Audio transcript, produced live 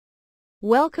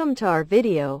Welcome to our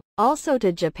video, also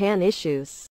to Japan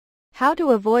issues. How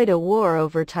to avoid a war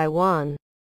over Taiwan.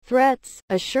 Threats,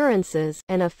 assurances,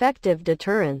 and effective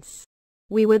deterrence.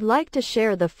 We would like to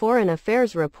share the Foreign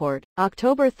Affairs Report,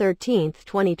 October 13,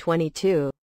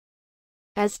 2022.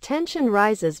 As tension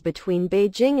rises between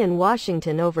Beijing and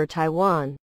Washington over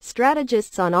Taiwan,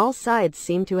 strategists on all sides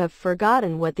seem to have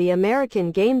forgotten what the American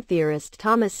game theorist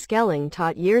Thomas Schelling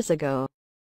taught years ago.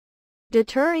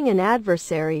 Deterring an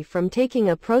adversary from taking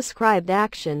a proscribed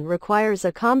action requires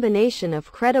a combination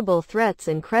of credible threats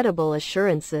and credible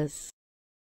assurances.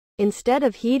 Instead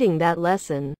of heeding that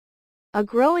lesson, a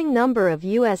growing number of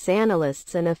U.S.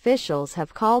 analysts and officials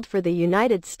have called for the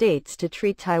United States to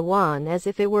treat Taiwan as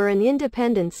if it were an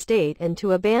independent state and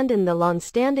to abandon the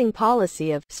long-standing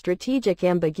policy of strategic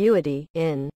ambiguity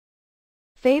in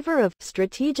favor of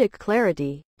strategic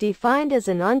clarity, defined as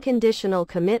an unconditional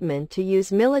commitment to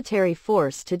use military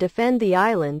force to defend the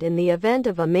island in the event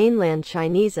of a mainland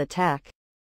Chinese attack.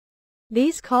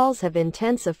 These calls have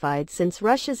intensified since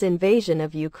Russia's invasion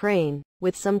of Ukraine,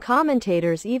 with some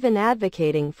commentators even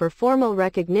advocating for formal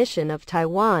recognition of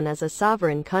Taiwan as a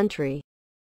sovereign country.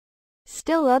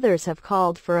 Still others have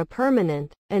called for a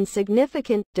permanent and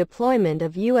significant deployment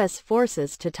of U.S.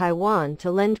 forces to Taiwan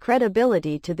to lend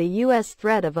credibility to the U.S.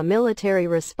 threat of a military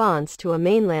response to a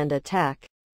mainland attack.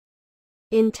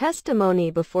 In testimony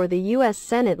before the U.S.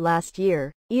 Senate last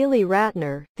year, Ely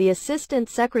Ratner, the Assistant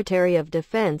Secretary of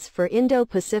Defense for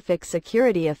Indo-Pacific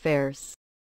Security Affairs,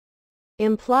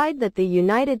 implied that the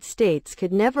United States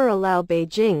could never allow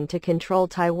Beijing to control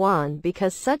Taiwan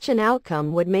because such an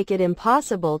outcome would make it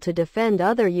impossible to defend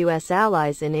other U.S.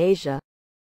 allies in Asia.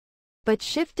 But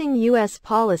shifting U.S.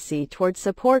 policy toward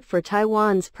support for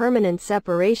Taiwan's permanent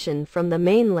separation from the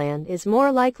mainland is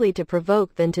more likely to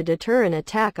provoke than to deter an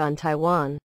attack on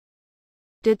Taiwan.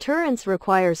 Deterrence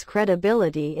requires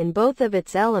credibility in both of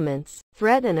its elements,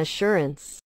 threat and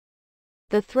assurance.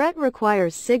 The threat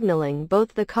requires signaling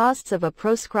both the costs of a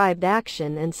proscribed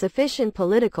action and sufficient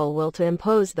political will to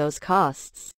impose those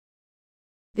costs.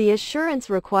 The assurance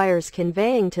requires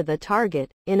conveying to the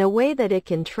target, in a way that it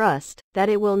can trust, that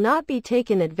it will not be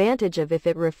taken advantage of if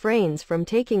it refrains from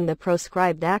taking the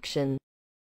proscribed action.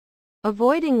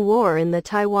 Avoiding war in the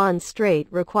Taiwan Strait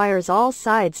requires all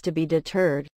sides to be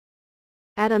deterred.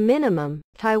 At a minimum,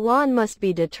 Taiwan must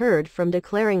be deterred from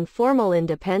declaring formal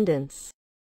independence.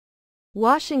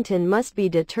 Washington must be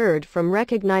deterred from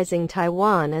recognizing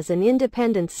Taiwan as an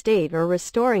independent state or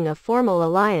restoring a formal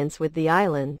alliance with the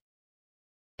island.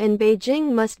 And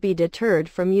Beijing must be deterred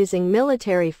from using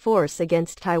military force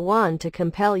against Taiwan to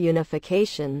compel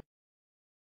unification.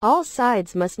 All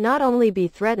sides must not only be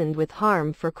threatened with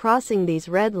harm for crossing these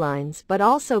red lines but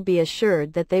also be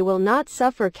assured that they will not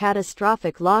suffer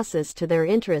catastrophic losses to their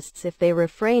interests if they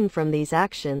refrain from these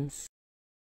actions.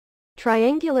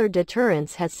 Triangular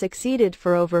deterrence has succeeded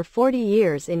for over 40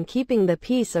 years in keeping the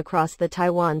peace across the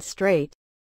Taiwan Strait.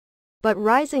 But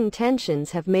rising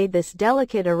tensions have made this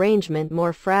delicate arrangement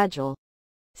more fragile.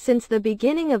 Since the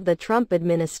beginning of the Trump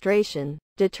administration,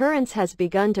 deterrence has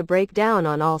begun to break down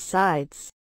on all sides.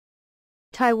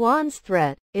 Taiwan's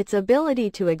threat, its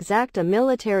ability to exact a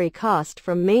military cost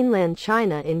from mainland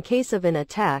China in case of an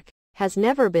attack, has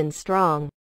never been strong.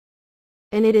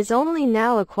 And it is only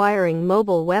now acquiring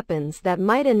mobile weapons that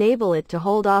might enable it to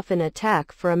hold off an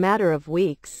attack for a matter of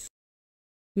weeks.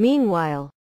 Meanwhile,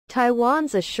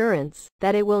 Taiwan's assurance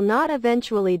that it will not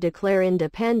eventually declare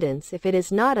independence if it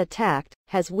is not attacked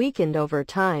has weakened over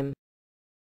time.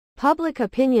 Public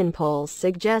opinion polls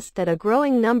suggest that a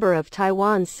growing number of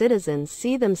Taiwan's citizens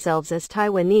see themselves as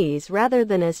Taiwanese rather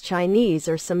than as Chinese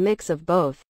or some mix of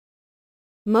both.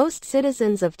 Most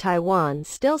citizens of Taiwan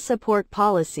still support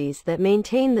policies that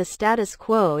maintain the status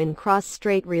quo in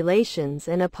cross-strait relations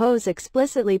and oppose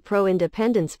explicitly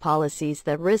pro-independence policies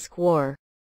that risk war.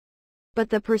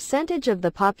 But the percentage of the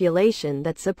population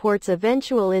that supports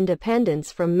eventual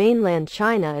independence from mainland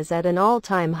China is at an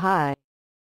all-time high.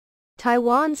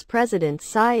 Taiwan's President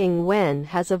Tsai Ing-wen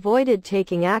has avoided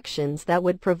taking actions that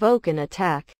would provoke an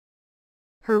attack.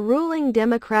 Her ruling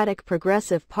Democratic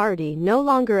Progressive Party no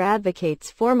longer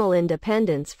advocates formal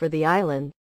independence for the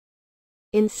island,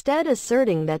 instead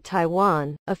asserting that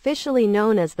Taiwan, officially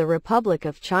known as the Republic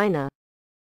of China,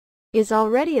 is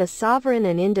already a sovereign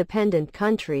and independent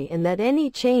country and that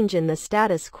any change in the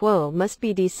status quo must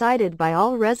be decided by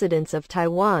all residents of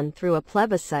Taiwan through a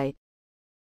plebiscite.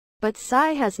 But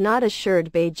Tsai has not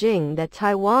assured Beijing that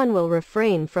Taiwan will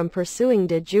refrain from pursuing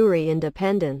de jure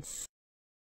independence.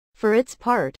 For its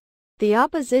part, the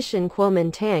opposition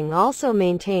Kuomintang also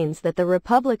maintains that the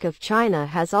Republic of China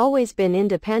has always been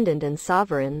independent and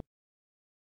sovereign.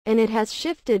 and it has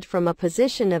shifted from a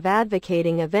position of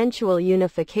advocating eventual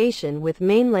unification with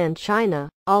mainland China,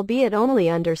 albeit only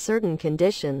under certain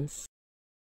conditions,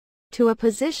 to a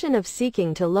position of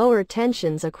seeking to lower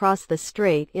tensions across the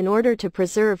strait in order to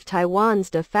preserve Taiwan's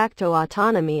de facto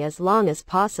autonomy as long as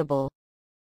possible.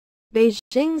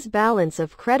 Beijing's balance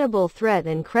of credible threat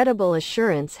and credible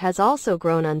assurance has also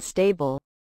grown unstable.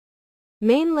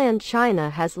 Mainland China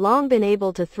has long been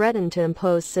able to threaten to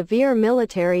impose severe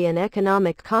military and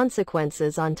economic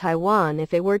consequences on Taiwan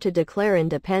if it were to declare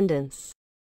independence.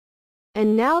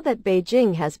 And now that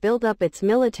Beijing has built up its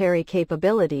military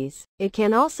capabilities, it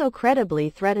can also credibly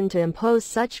threaten to impose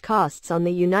such costs on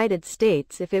the United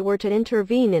States if it were to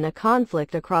intervene in a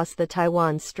conflict across the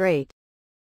Taiwan Strait.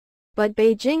 But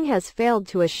Beijing has failed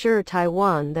to assure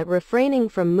Taiwan that refraining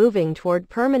from moving toward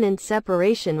permanent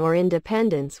separation or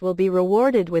independence will be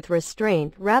rewarded with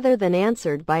restraint rather than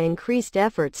answered by increased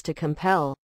efforts to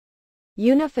compel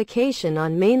unification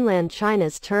on mainland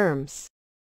China's terms.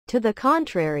 To the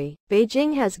contrary,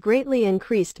 Beijing has greatly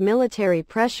increased military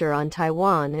pressure on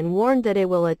Taiwan and warned that it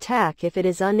will attack if it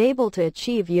is unable to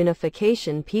achieve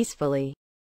unification peacefully.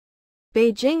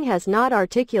 Beijing has not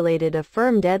articulated a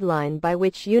firm deadline by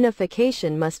which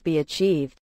unification must be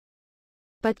achieved.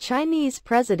 But Chinese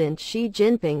President Xi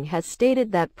Jinping has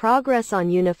stated that progress on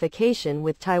unification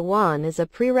with Taiwan is a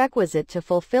prerequisite to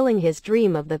fulfilling his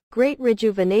dream of the great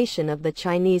rejuvenation of the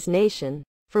Chinese nation,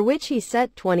 for which he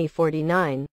set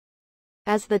 2049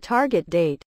 as the target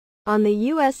date. On the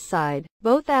U.S. side,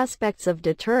 both aspects of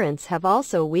deterrence have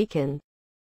also weakened.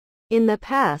 In the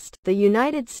past, the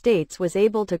United States was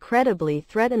able to credibly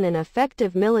threaten an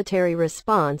effective military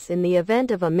response in the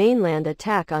event of a mainland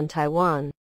attack on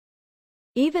Taiwan.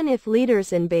 Even if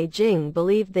leaders in Beijing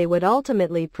believed they would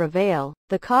ultimately prevail,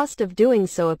 the cost of doing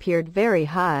so appeared very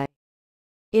high.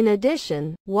 In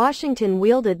addition, Washington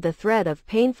wielded the threat of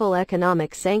painful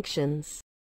economic sanctions.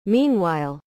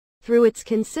 Meanwhile, through its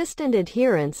consistent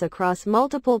adherence across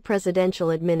multiple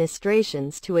presidential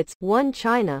administrations to its One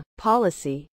China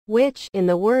policy, which, in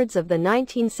the words of the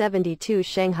 1972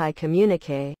 Shanghai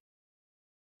Communique,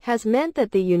 has meant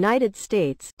that the United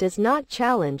States does not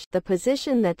challenge the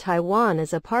position that Taiwan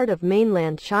is a part of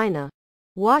mainland China,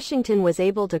 Washington was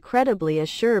able to credibly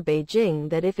assure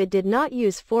Beijing that if it did not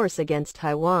use force against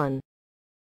Taiwan,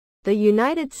 the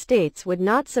United States would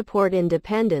not support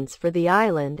independence for the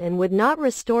island and would not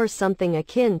restore something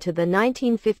akin to the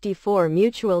 1954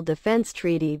 Mutual Defense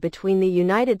Treaty between the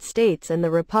United States and the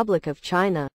Republic of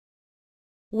China,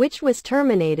 which was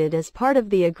terminated as part of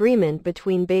the agreement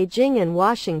between Beijing and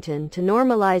Washington to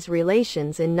normalize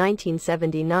relations in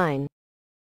 1979.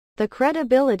 The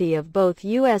credibility of both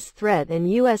U.S. threat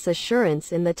and U.S.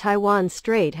 assurance in the Taiwan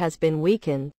Strait has been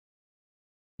weakened.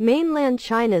 Mainland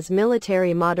China's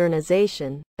military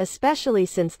modernization, especially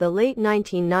since the late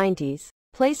 1990s,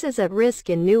 places at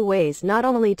risk in new ways not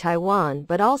only Taiwan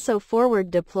but also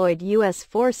forward-deployed U.S.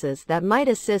 forces that might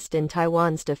assist in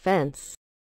Taiwan's defense.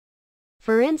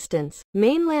 For instance,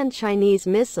 mainland Chinese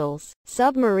missiles,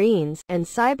 submarines, and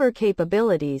cyber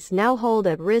capabilities now hold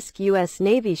at risk U.S.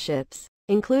 Navy ships,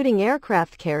 including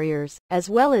aircraft carriers, as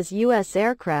well as U.S.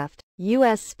 aircraft,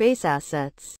 U.S. space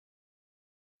assets,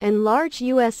 and large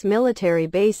U.S. military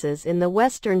bases in the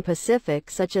Western Pacific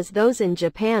such as those in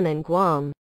Japan and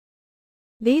Guam.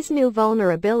 These new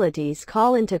vulnerabilities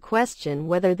call into question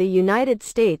whether the United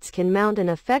States can mount an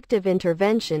effective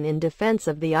intervention in defense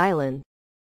of the island.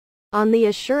 On the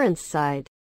assurance side,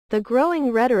 the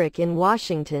growing rhetoric in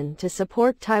Washington to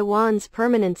support Taiwan's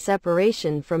permanent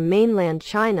separation from mainland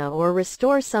China or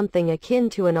restore something akin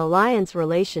to an alliance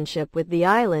relationship with the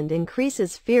island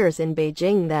increases fears in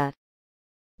Beijing that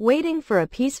waiting for a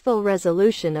peaceful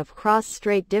resolution of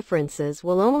cross-strait differences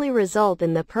will only result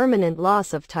in the permanent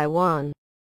loss of Taiwan.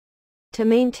 To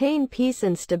maintain peace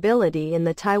and stability in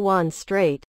the Taiwan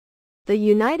Strait, the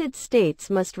United States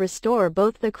must restore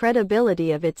both the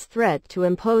credibility of its threat to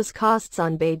impose costs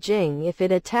on Beijing if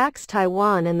it attacks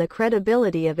Taiwan and the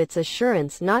credibility of its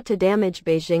assurance not to damage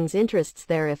Beijing's interests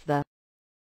there if the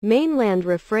mainland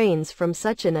refrains from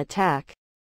such an attack.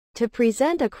 To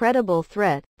present a credible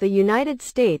threat, the United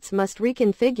States must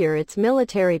reconfigure its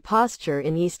military posture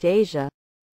in East Asia.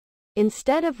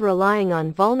 Instead of relying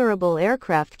on vulnerable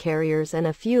aircraft carriers and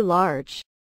a few large,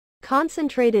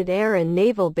 concentrated air and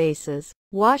naval bases,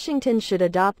 Washington should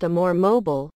adopt a more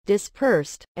mobile,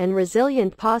 dispersed, and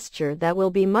resilient posture that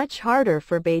will be much harder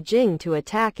for Beijing to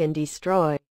attack and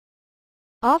destroy.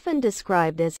 Often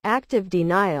described as active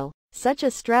denial, such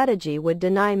a strategy would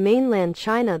deny mainland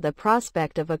China the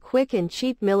prospect of a quick and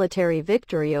cheap military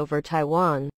victory over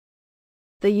Taiwan.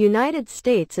 The United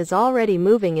States is already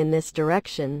moving in this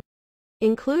direction.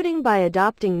 including by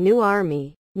adopting new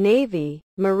Army, Navy,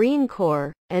 Marine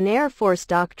Corps, and Air Force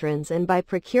doctrines and by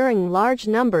procuring large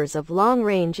numbers of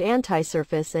long-range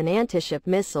anti-surface and anti-ship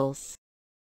missiles,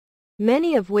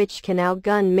 many of which can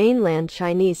outgun mainland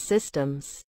Chinese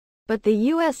systems. But the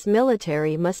U.S.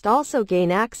 military must also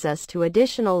gain access to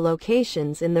additional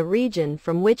locations in the region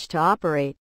from which to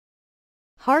operate,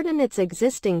 harden its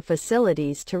existing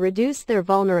facilities to reduce their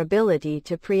vulnerability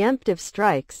to preemptive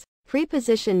strikes,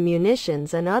 pre-position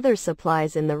munitions and other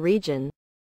supplies in the region,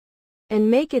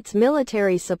 and make its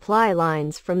military supply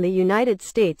lines from the United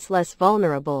States less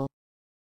vulnerable.